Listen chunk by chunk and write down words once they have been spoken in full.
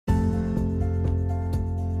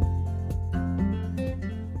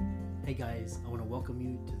Hey guys, I want to welcome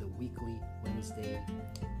you to the weekly Wednesday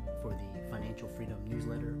for the Financial Freedom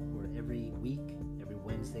newsletter, where every week, every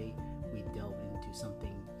Wednesday, we delve into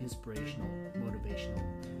something inspirational, motivational,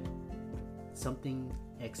 something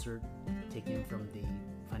excerpt taken from the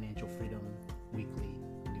Financial Freedom weekly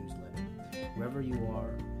newsletter. Wherever you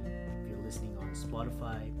are, if you're listening on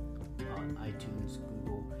Spotify, on iTunes,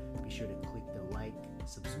 Google, be sure to click the like,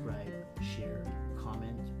 subscribe, share,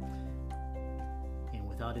 comment. And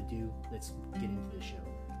without ado, let's get into the show.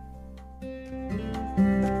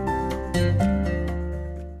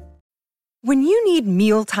 When you need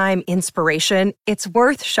mealtime inspiration, it's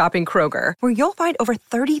worth shopping Kroger, where you'll find over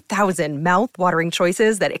 30,000 mouth-watering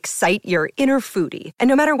choices that excite your inner foodie. And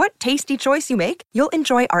no matter what tasty choice you make, you'll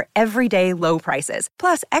enjoy our everyday low prices,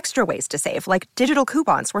 plus extra ways to save, like digital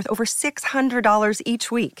coupons worth over $600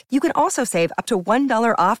 each week. You can also save up to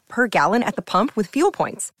 $1 off per gallon at the pump with fuel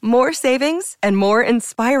points. More savings and more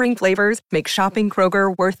inspiring flavors make shopping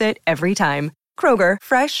Kroger worth it every time. Kroger,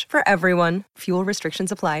 fresh for everyone. Fuel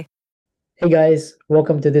restrictions apply. Hey guys,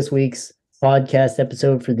 welcome to this week's podcast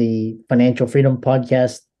episode for the Financial Freedom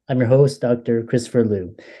Podcast. I'm your host, Dr. Christopher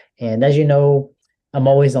Liu. And as you know, I'm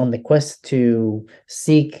always on the quest to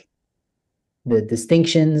seek the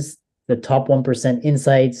distinctions, the top 1%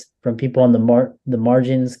 insights from people on the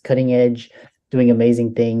margins, cutting edge, doing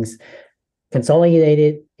amazing things, consolidate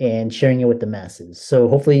it and sharing it with the masses. So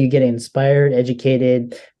hopefully you get inspired,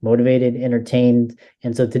 educated, motivated, entertained.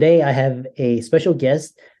 And so today I have a special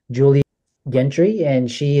guest, Julie Gentry, and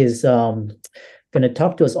she is going to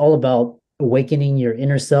talk to us all about awakening your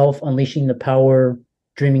inner self, unleashing the power,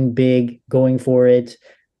 dreaming big, going for it,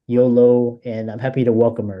 YOLO, and I'm happy to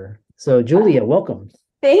welcome her. So Julia, welcome.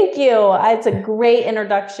 Thank you. It's a great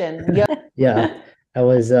introduction. Yeah, I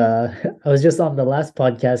was just on the last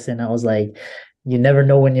podcast and I was like, you never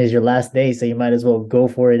know when is your last day, so you might as well go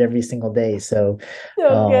for it every single day. So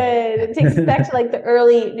good. It takes us back to like the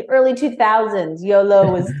early 2000s.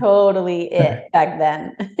 YOLO was totally it back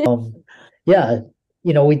then. Yeah,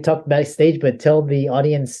 we talked backstage, but tell the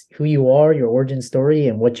audience who you are, your origin story,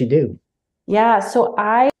 and what you do. Yeah, so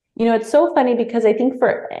it's so funny because I think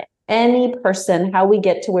for any person, how we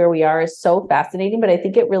get to where we are is so fascinating, but I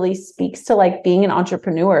think it really speaks to like being an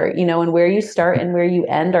entrepreneur, and where you start and where you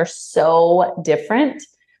end are so different.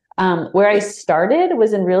 Where I started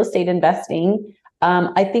was in real estate investing.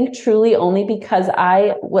 I think truly only because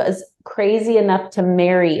I was crazy enough to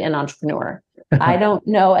marry an entrepreneur. I don't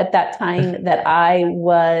know at that time that I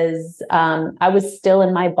was still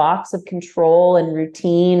in my box of control and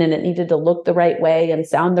routine, and it needed to look the right way and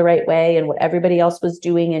sound the right way and what everybody else was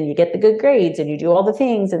doing, and you get the good grades and you do all the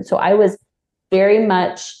things. And so I was very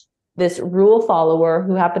much this rule follower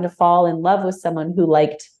who happened to fall in love with someone who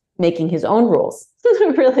liked making his own rules,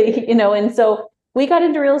 really, and so we got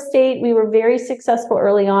into real estate. We were very successful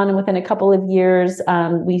early on, and within a couple of years,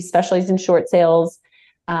 we specialized in short sales.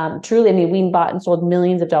 Truly, we bought and sold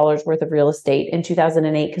millions of dollars worth of real estate in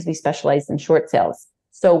 2008 because we specialized in short sales.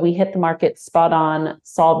 So we hit the market spot on,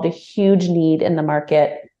 solved a huge need in the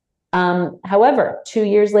market. However, 2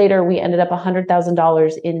 years later, we ended up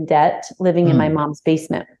 $100,000 in debt living in my mom's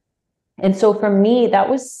basement. And so for me, that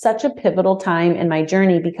was such a pivotal time in my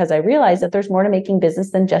journey because I realized that there's more to making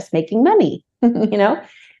business than just making money.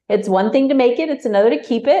 It's one thing to make it. It's another to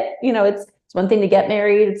keep it. It's one thing to get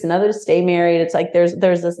married. It's another to stay married. It's like there's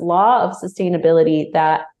this law of sustainability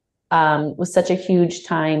that was such a huge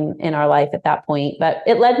time in our life at that point. But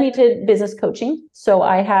it led me to business coaching. So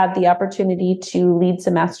I had the opportunity to lead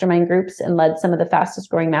some mastermind groups and led some of the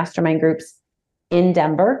fastest growing mastermind groups in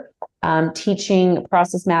Denver, teaching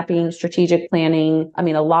process mapping, strategic planning. A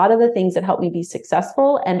lot of the things that helped me be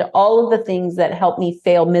successful and all of the things that helped me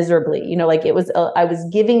fail miserably. I was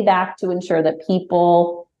giving back to ensure that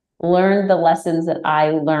people learned the lessons that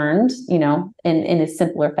I learned, in a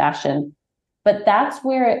simpler fashion. But that's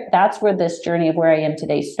where this journey of where I am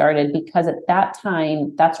today started, because at that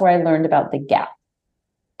time, that's where I learned about the gap.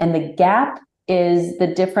 And the gap is the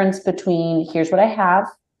difference between here's what I have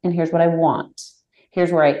and here's what I want.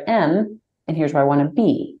 Here's where I am and here's where I want to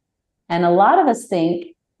be. And a lot of us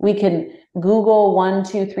think we can Google 1,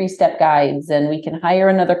 2, 3-step guides, and we can hire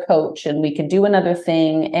another coach, and we can do another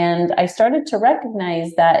thing. And I started to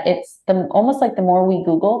recognize that it's almost like the more we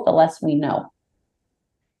Google, the less we know.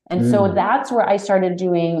 And so that's where I started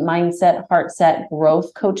doing mindset, heart set,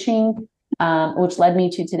 growth coaching, which led me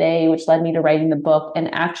to today, which led me to writing the book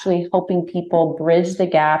and actually helping people bridge the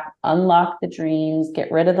gap, unlock the dreams, get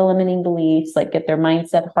rid of the limiting beliefs, like get their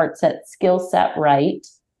mindset, heart set, skill set right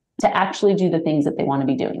to actually do the things that they want to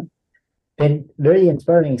be doing. And very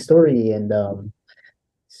inspiring story. And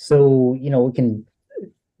so, we can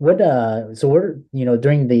So we're,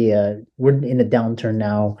 during we're in a downturn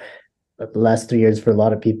now, the last 3 years for a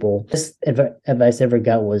lot of people. This advice I ever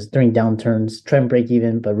got was during downturns, try and break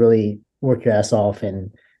even, but really work your ass off.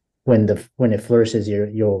 And when it flourishes,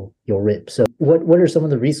 you'll rip. So what are some of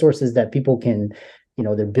the resources that people can,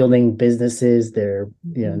 they're building businesses, they're,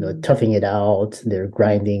 they're toughing it out, they're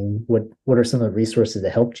grinding. What are some of the resources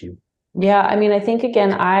that helped you? Yeah, I mean, I think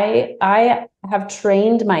again, I have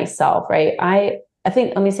trained myself, right? I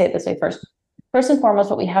think, let me say it this way first. First and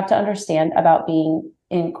foremost, what we have to understand about being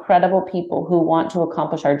incredible people who want to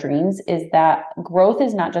accomplish our dreams is that growth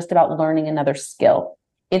is not just about learning another skill.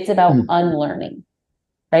 It's about unlearning,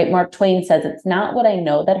 right? Mark Twain says, it's not what I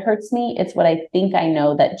know that hurts me, it's what I think I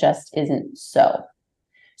know that just isn't so.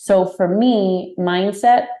 So for me,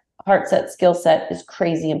 mindset, heart set, skill set is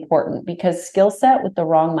crazy important, because skill set with the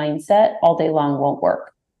wrong mindset all day long won't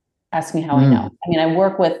work. Ask me how I know. I mean, I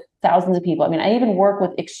work with thousands of people. I mean, I even work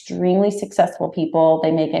with extremely successful people.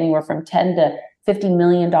 They make anywhere from 10 to $50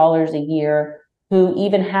 million a year, who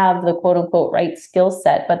even have the quote unquote right skill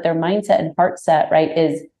set, but their mindset and heart set, right,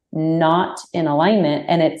 is not in alignment,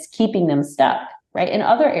 and it's keeping them stuck, right, in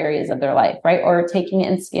other areas of their life, right, or taking it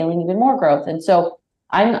and scaling even more growth. And so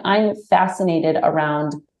I'm fascinated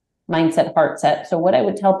around mindset, heart set. So what I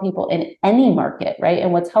would tell people in any market, right,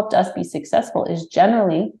 and what's helped us be successful is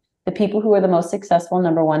generally the people who are the most successful,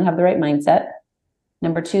 number one, have the right mindset.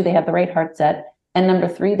 Number two, they have the right heart set. And number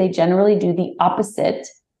three, they generally do the opposite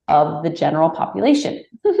of the general population,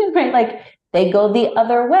 right? Like they go the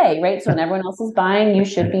other way, right? So when everyone else is buying, you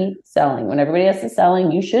should be selling. When everybody else is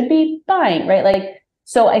selling, you should be buying, right? Like,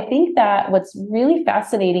 so I think that what's really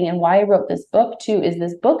fascinating, and why I wrote this book too, is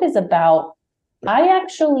this book is about,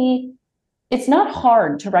 it's not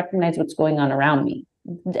hard to recognize what's going on around me.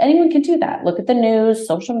 Anyone can do that. Look at the news,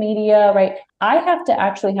 social media, right? I have to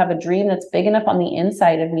actually have a dream that's big enough on the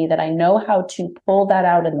inside of me that I know how to pull that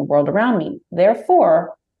out in the world around me.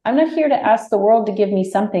 Therefore, I'm not here to ask the world to give me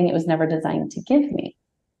something it was never designed to give me.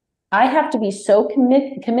 I have to be so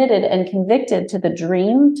committed and convicted to the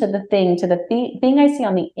dream, to the thing I see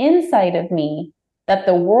on the inside of me, that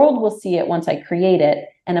the world will see it once I create it.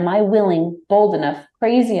 And am I willing, bold enough,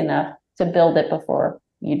 crazy enough to build it before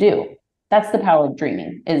you do? That's the power of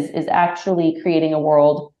dreaming, is actually creating a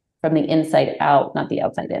world from the inside out, not the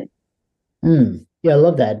outside in. Yeah, I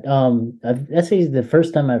love that. That's the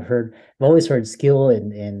first time I've always heard skill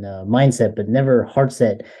and mindset, but never heart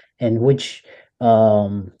set, and which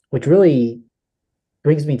really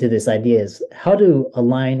brings me to this idea is how to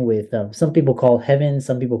align with, some people call heaven,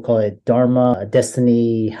 some people call it dharma,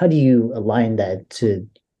 destiny. How do you align that to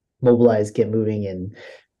mobilize, get moving, and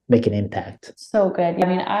make an impact? So good. I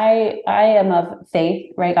mean, I am of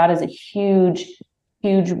faith, right? God has a huge,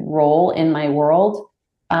 huge role in my world.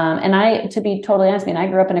 And to be totally honest, I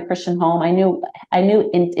grew up in a Christian home. I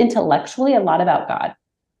knew intellectually a lot about God.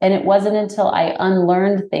 And it wasn't until I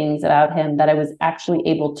unlearned things about him that I was actually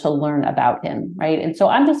able to learn about him, right? And so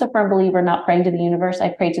I'm just a firm believer, not praying to the universe. I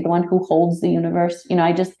pray to the one who holds the universe.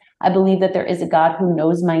 I believe that there is a God who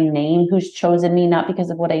knows my name, who's chosen me, not because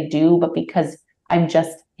of what I do, but because I'm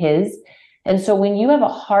just his. And so when you have a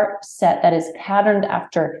heart set that is patterned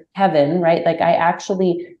after heaven, right? Like I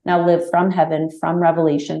actually now live from heaven, from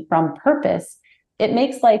revelation, from purpose, it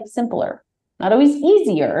makes life simpler. Not always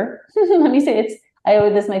easier. Let me say this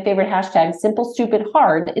is my favorite hashtag, simple, stupid,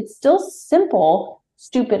 hard. It's still simple,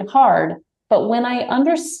 stupid, hard. But when I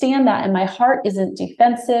understand that and my heart isn't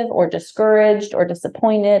defensive or discouraged or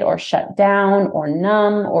disappointed or shut down or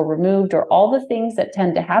numb or removed or all the things that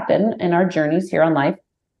tend to happen in our journeys here on life,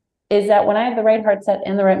 is that when I have the right heart set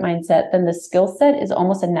and the right mindset, then the skill set is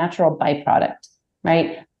almost a natural byproduct,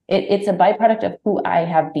 right? It's a byproduct of who I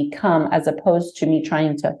have become, as opposed to me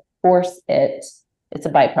trying to force it. It's a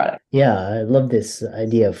byproduct. Yeah, I love this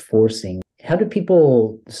idea of forcing. How do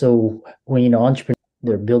people, so when, entrepreneurs,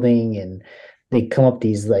 they're building and they come up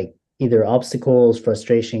these like either obstacles,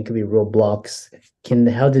 frustration, could be roadblocks.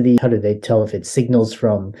 How do they tell if it's signals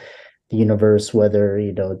from the universe, whether,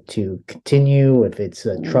 to continue, if it's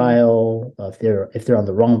a trial, if they're on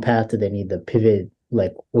the wrong path, do they need to pivot?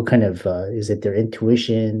 Like what kind of, is it their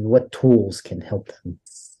intuition? What tools can help them?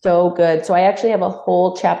 So good. So I actually have a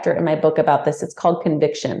whole chapter in my book about this. It's called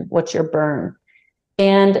Conviction. What's your burn?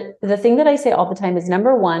 And the thing that I say all the time is,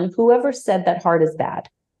 number one, whoever said that hard is bad.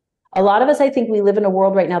 A lot of us, I think we live in a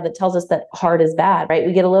world right now that tells us that hard is bad, right?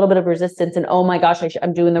 We get a little bit of resistance and, oh my gosh,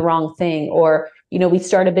 I'm doing the wrong thing. Or, we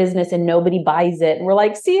start a business and nobody buys it. And we're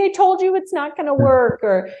like, see, I told you it's not going to work.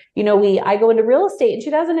 Or, I go into real estate in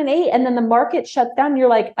 2008 and then the market shut down. You're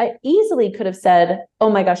like, I easily could have said, oh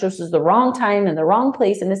my gosh, this is the wrong time and the wrong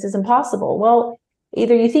place and this is impossible. Well,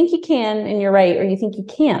 either you think you can and you're right, or you think you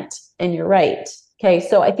can't and you're right. Okay.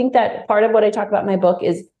 So I think that part of what I talk about in my book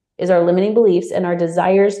is our limiting beliefs and our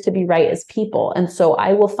desires to be right as people. And so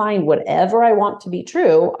I will find whatever I want to be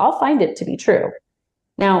true, I'll find it to be true.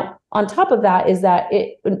 Now, on top of that is that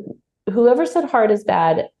whoever said hard is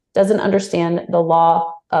bad doesn't understand the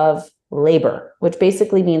law of labor, which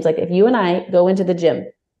basically means like if you and I go into the gym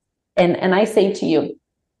and I say to you,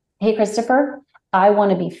 hey, Christopher, I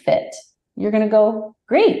want to be fit. You're going to go,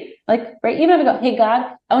 great. Like, right. You're going to go, hey,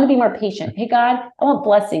 God, I want to be more patient. Hey, God, I want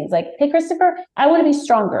blessings. Like, hey, Christopher, I want to be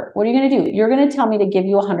stronger. What are you going to do? You're going to tell me to give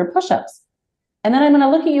you 100 push-ups. And then I'm going to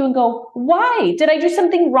look at you and go, why? Did I do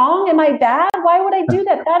something wrong? Am I bad? Why would I do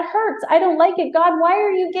that? That hurts. I don't like it. God, why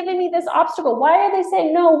are you giving me this obstacle? Why are they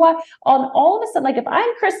saying no? Why? On all of a sudden, like if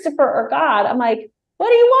I'm Christopher or God, I'm like, what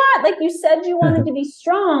do you want? Like you said you wanted to be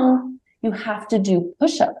strong. You have to do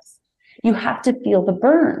push-ups. You have to feel the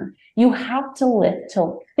burn. You have to lift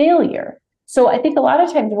till failure. So I think a lot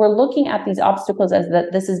of times we're looking at these obstacles as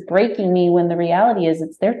that this is breaking me, when the reality is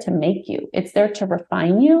it's there to make you. It's there to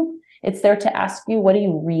refine you. It's there to ask you, what do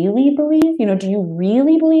you really believe? Do you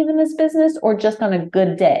really believe in this business, or just on a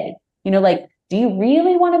good day? Like, do you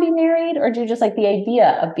really want to be married, or do you just like the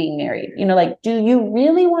idea of being married? Like, do you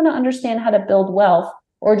really want to understand how to build wealth,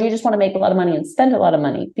 or do you just want to make a lot of money and spend a lot of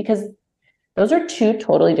money? Because those are two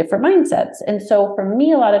totally different mindsets. And so for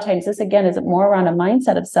me, a lot of times this again is more around a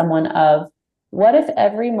mindset of someone of, what if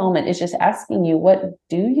every moment is just asking you, what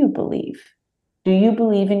do you believe? Do you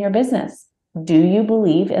believe in your business? Do you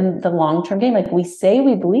believe in the long-term game? Like we say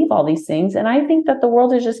we believe all these things. And I think that the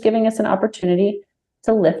world is just giving us an opportunity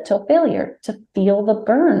to lift till failure, to feel the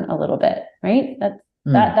burn a little bit, right?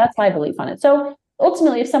 That's my belief on it. So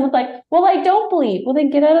ultimately, if someone's like, well, I don't believe, well, then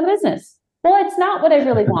get out of the business. Well, it's not what I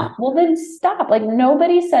really want. Well, then stop. Like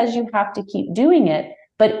nobody says you have to keep doing it.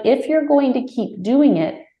 But if you're going to keep doing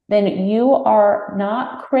it, then you are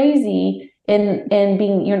not crazy in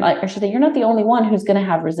being, you're not the only one who's going to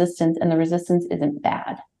have resistance, and the resistance isn't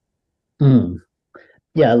bad.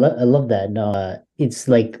 Yeah, I love that. No, it's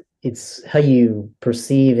like, it's how you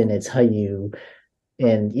perceive, and it's how you,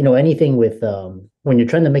 and anything with when you're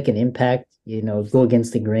trying to make an impact, go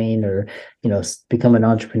against the grain, or become an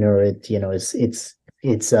entrepreneur. It's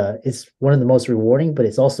one of the most rewarding, but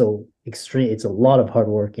it's also extreme. It's a lot of hard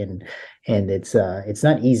work, and it's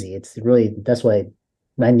not easy. It's really, that's why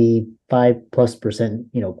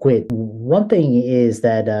 95+% quit. One thing is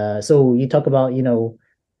that so you talk about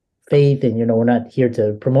faith, and we're not here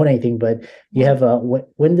to promote anything, but you have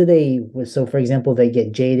when do they, so for example, they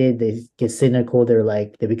get jaded, they get cynical,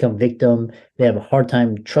 they become victim, they have a hard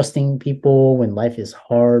time trusting people when life is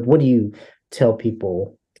hard. What do you tell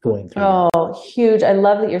people going through that? Huge. I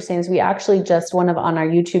love that you're saying this. We actually just on our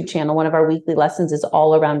YouTube channel, one of our weekly lessons is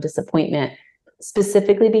all around disappointment,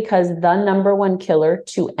 specifically because the number one killer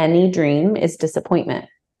to any dream is disappointment,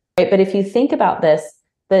 right? But if you think about this,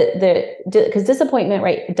 because disappointment,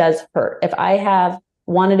 right, does hurt. If I have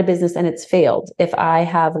wanted a business and it's failed, if I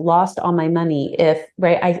have lost all my money,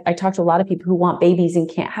 I talk to a lot of people who want babies and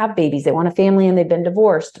can't have babies. They want a family and they've been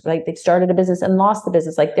divorced, like they've started a business and lost the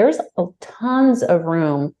business. Like there's tons of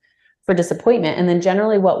room for disappointment. And then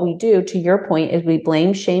generally what we do, to your point, is we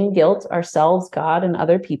blame, shame, guilt ourselves, God, and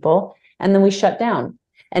other people, and then we shut down.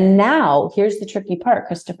 And now here's the tricky part,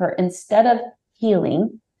 Christopher. Instead of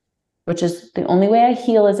healing, which is the only way I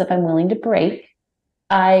heal is if I'm willing to break,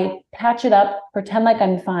 I patch it up, pretend like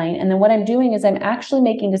I'm fine. And then what I'm doing is I'm actually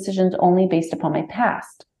making decisions only based upon my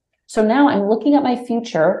past. So now I'm looking at my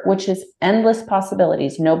future, which is endless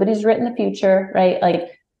possibilities. Nobody's written the future, right?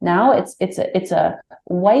 Like now it's a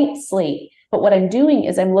white slate. But what I'm doing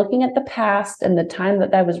is I'm looking at the past and the time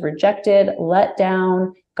that I was rejected, let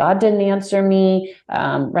down, God didn't answer me,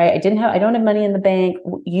 right? I don't have money in the bank.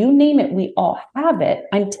 You name it, we all have it.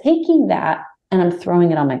 I'm taking that and I'm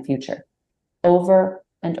throwing it on my future over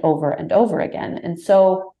and over and over again. And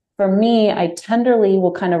so for me, I tenderly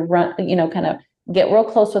will kind of get real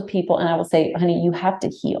close with people, and I will say, honey, you have to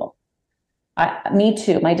heal. Me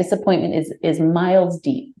too. My disappointment is miles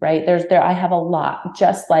deep, right? I have a lot,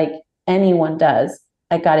 just like anyone does.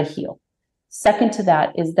 I got to heal. Second to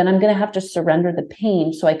that is then I'm going to have to surrender the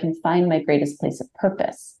pain so I can find my greatest place of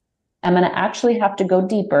purpose. I'm going to actually have to go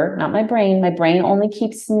deeper, not my brain. My brain only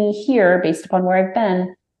keeps me here based upon where I've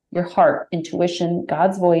been. Your heart, intuition,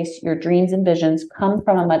 God's voice, your dreams and visions come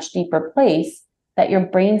from a much deeper place that your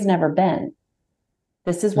brain's never been.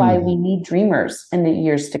 This is why we need dreamers in the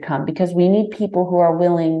years to come, because we need people who are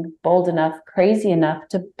willing, bold enough, crazy enough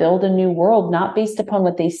to build a new world, not based upon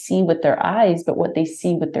what they see with their eyes, but what they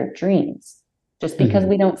see with their dreams. Just because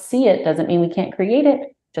we don't see it doesn't mean we can't create it.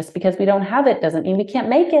 Just because we don't have it doesn't mean we can't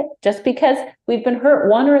make it. Just because we've been hurt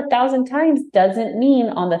 1 or 1,000 times doesn't mean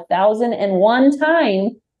on the 1,001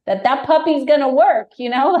 time that puppy's going to work,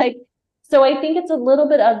 like, so I think it's a little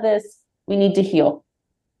bit of this, we need to heal.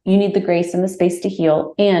 You need the grace and the space to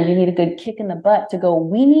heal, and you need a good kick in the butt to go,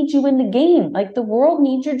 we need you in the game. Like, the world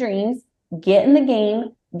needs your dreams. Get in the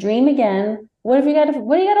game, dream again. What do you got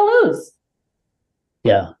to lose?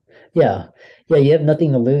 Yeah. You have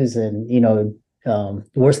nothing to lose. And, the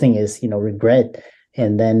worst thing is, regret.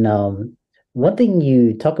 And then one thing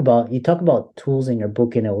you talk about tools in your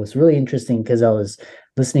book, and it was really interesting because I was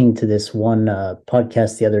listening to this one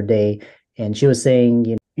podcast the other day, and she was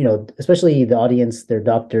saying, especially the audience, they're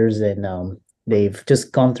doctors, and they've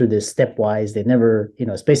just gone through this stepwise. They never,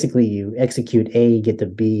 it's basically you execute A, you get to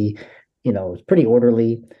B, it's pretty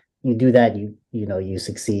orderly. You do that, you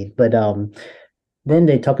succeed. But then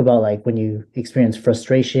they talk about like when you experience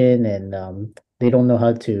frustration and they don't know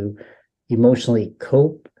how to emotionally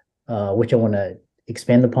cope, which I want to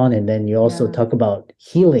expand upon. And then you also talk about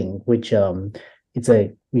healing, which it's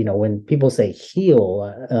when people say heal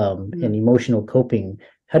and emotional coping,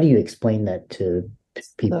 how do you explain that to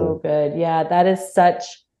people? So good. Yeah,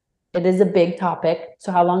 it is a big topic.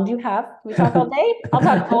 So how long do you have? Can we talk all day? I'll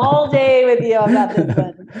talk all day with you about this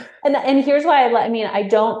one. And here's why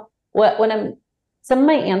some of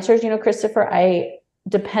my answers, Christopher,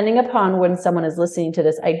 depending upon when someone is listening to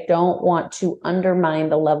this, I don't want to undermine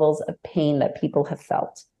the levels of pain that people have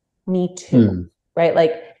felt. Me too, right?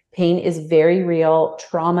 Like, pain is very real.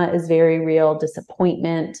 Trauma is very real.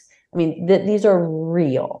 Disappointment. I mean, these are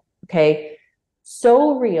real. Okay.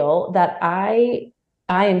 So real that I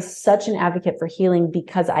am such an advocate for healing,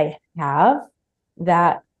 because I have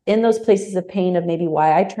that in those places of pain of maybe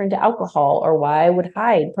why I turned to alcohol or why I would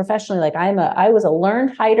hide professionally. Like, I was a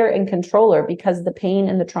learned hider and controller because the pain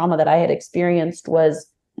and the trauma that I had experienced was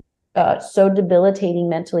so debilitating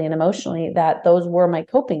mentally and emotionally that those were my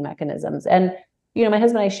coping mechanisms. And, my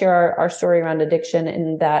husband and I share our story around addiction,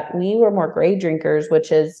 in that we were more grade drinkers,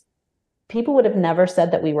 which is, people would have never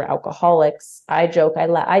said that we were alcoholics. I joke,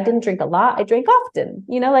 I didn't drink a lot. I drank often,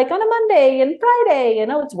 like on a Monday and Friday,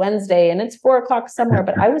 it's Wednesday and it's 4:00 somewhere,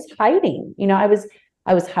 but I was hiding,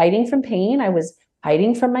 I was hiding from pain. I was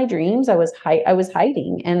hiding from my dreams. I was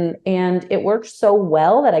hiding, and it worked so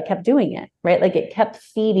well that I kept doing it, right? Like, it kept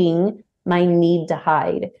feeding my need to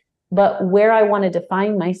hide. But where I wanted to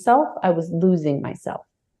find myself, I was losing myself.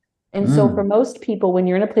 And so for most people, when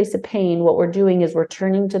you're in a place of pain, what we're doing is we're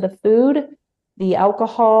turning to the food, the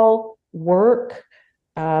alcohol, work,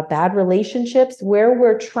 bad relationships. Where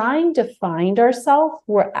we're trying to find ourselves,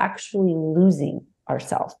 we're actually losing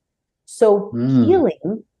ourselves. So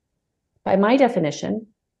healing, by my definition,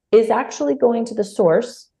 is actually going to the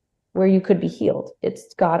source where you could be healed.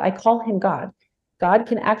 It's God. I call him God. God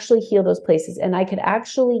can actually heal those places. And I could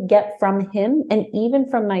actually get from him, and even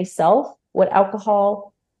from myself, what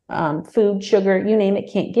alcohol, food, sugar, you name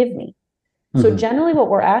it, can't give me. So generally what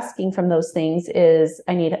we're asking from those things is,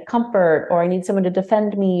 I need comfort, or I need someone to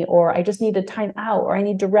defend me, or I just need a time out, or I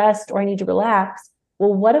need to rest, or I need to relax.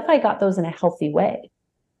 Well, what if I got those in a healthy way?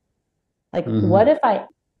 Like, what if I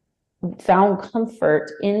found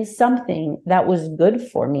comfort in something that was good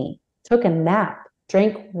for me, took a nap,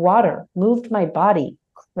 drank water, moved my body,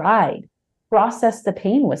 cried, processed the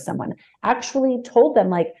pain with someone, actually told them,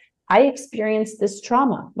 like, I experienced this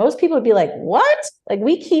trauma. Most people would be like, what? Like,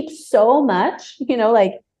 we keep so much,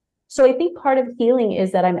 so I think part of healing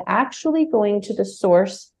is that I'm actually going to the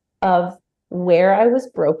source of where I was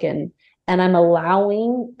broken, and I'm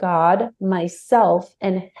allowing God, myself,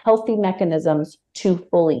 and healthy mechanisms to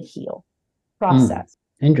fully heal. Process.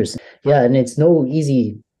 Interesting. Yeah. And it's no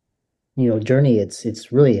easy, journey.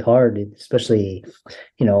 It's really hard, especially,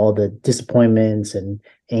 all the disappointments and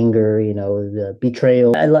anger, the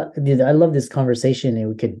betrayal. I love this conversation, and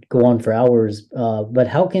we could go on for hours. But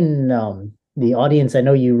how can the audience, I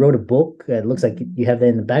know you wrote a book, it looks like you have that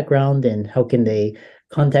in the background, and how can they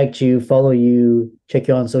contact you, follow you, check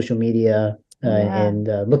you on social media, and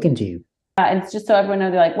look into you? And it's just so everyone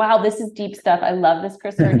knows, they're like, wow, this is deep stuff. I love this,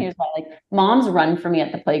 Christopher. And here's why. Like, moms run for me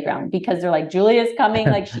at the playground because they're like, Julia's coming.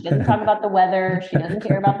 Like, she doesn't talk about the weather. She doesn't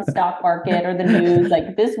care about the stock market or the news.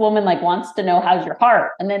 Like, this woman wants to know, how's your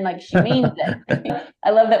heart? And then she means it. I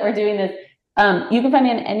love that we're doing this. You can find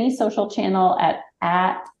me on any social channel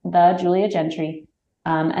at the Julia Gentry.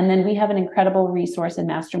 And then we have an incredible resource and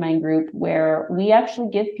mastermind group where we actually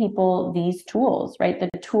give people these tools, right? The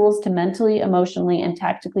tools to mentally, emotionally, and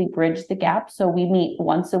tactically bridge the gap. So we meet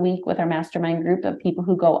once a week with our mastermind group of people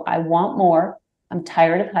who go, I want more. I'm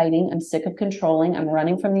tired of hiding. I'm sick of controlling. I'm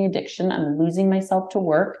running from the addiction. I'm losing myself to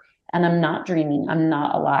work. and I'm not dreaming, I'm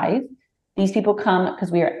not alive. These people come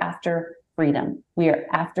because we are after freedom. We are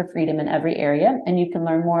after freedom in every area. And you can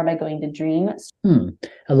learn more by going to Dream.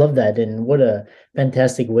 I love that. And what a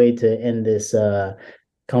fantastic way to end this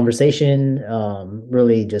conversation.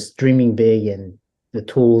 Really just dreaming big and the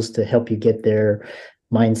tools to help you get there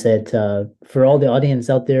mindset. For all the audience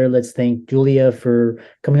out there, let's thank Julia for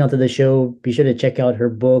coming onto the show. Be sure to check out her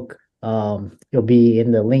book. It'll be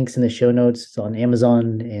in the links in the show notes. It's on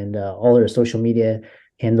Amazon, and all her social media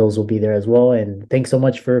handles will be there as well. And thanks so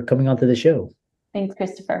much for coming onto the show. Thanks,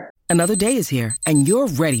 Christopher. Another day is here, and you're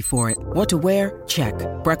ready for it. What to wear? Check.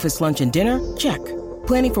 Breakfast, lunch, and dinner? Check.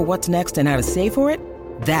 Planning for what's next and how to save for it?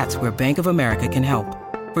 That's where Bank of America can help.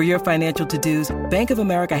 For your financial to-dos, Bank of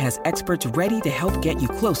America has experts ready to help get you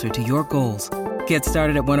closer to your goals. Get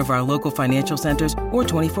started at one of our local financial centers or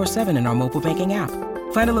 24/7 in our mobile banking app.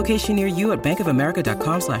 Find a location near you at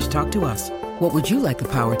bankofamerica.com/talktous. What would you like the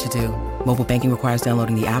power to do? Mobile banking requires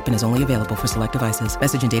downloading the app and is only available for select devices.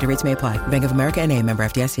 Message and data rates may apply. Bank of America N.A., member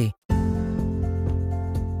FDIC.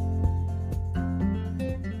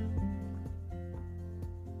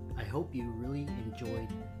 I hope you really enjoyed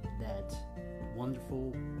that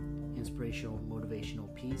wonderful, inspirational,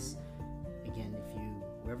 motivational piece. Again,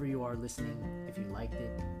 wherever you are listening, if you liked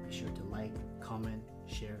it, be sure to like, comment,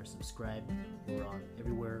 share, subscribe. We're on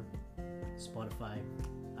everywhere: Spotify,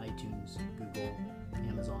 iTunes, Google,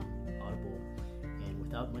 Amazon, Audible. And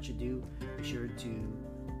without much ado, be sure to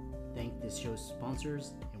thank this show's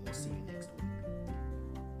sponsors, and we'll see you next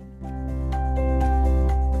week.